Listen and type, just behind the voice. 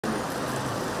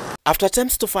After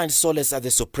attempts to find solace at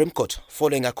the Supreme Court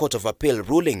following a Court of Appeal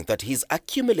ruling that his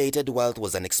accumulated wealth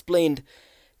was unexplained,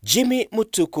 Jimmy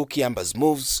Kiamba's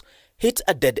moves hit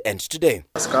a dead end today.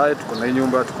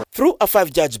 Through a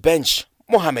 5-judge bench,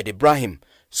 Mohamed Ibrahim,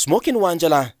 Smokin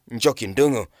Wanjala, Njoki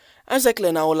Ndungu, Isaac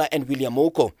Lenaola and William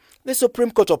Oko, the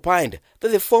Supreme Court opined that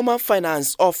the former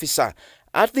finance officer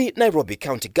at the Nairobi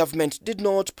County government did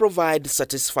not provide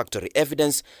satisfactory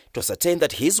evidence to ascertain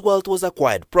that his wealth was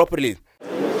acquired properly.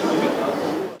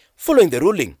 Following the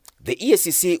ruling, the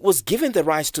EACC was given the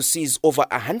right to seize over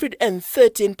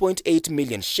 113.8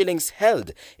 million shillings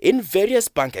held in various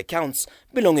bank accounts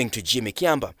belonging to Jimmy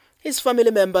Kiamba, his family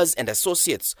members and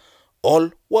associates. All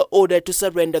were ordered to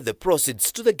surrender the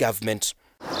proceeds to the government.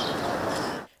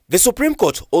 The Supreme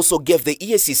Court also gave the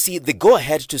EACC the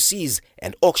go-ahead to seize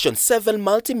and auction 7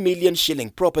 multi-million shilling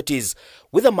properties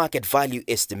with a market value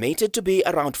estimated to be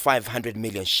around 500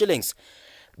 million shillings.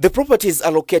 The properties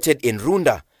are located in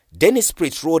Runda, Dennis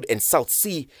Pritt Road and South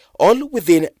Sea, all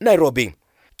within Nairobi.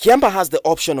 Kiamba has the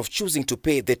option of choosing to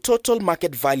pay the total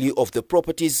market value of the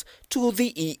properties to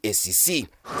the EACC.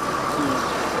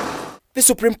 The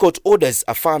Supreme Court orders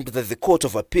affirmed that the Court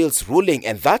of Appeal's ruling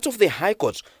and that of the High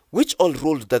Court, which all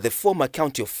ruled that the former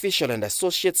county official and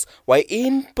associates were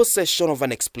in possession of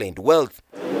unexplained wealth.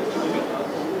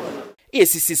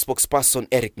 EACC spokesperson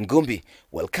Eric Ngumbi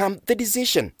welcomed the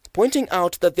decision, pointing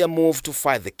out that their move to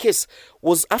file the case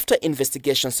was after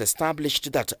investigations established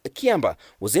that Kiamba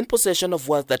was in possession of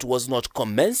wealth that was not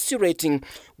commensurating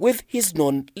with his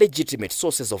non-legitimate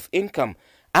sources of income.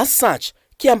 As such,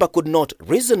 Kiamba could not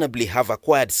reasonably have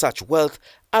acquired such wealth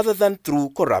other than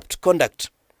through corrupt conduct.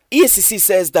 EACC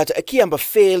says that Kiamba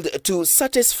failed to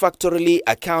satisfactorily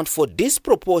account for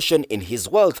disproportion in his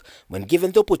wealth when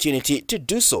given the opportunity to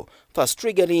do so, thus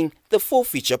triggering the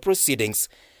forfeiture proceedings.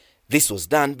 This was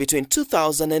done between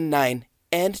 2009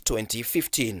 and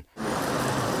 2015.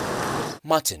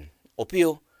 Martin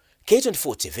Opio,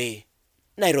 K24 TV,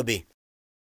 Nairobi.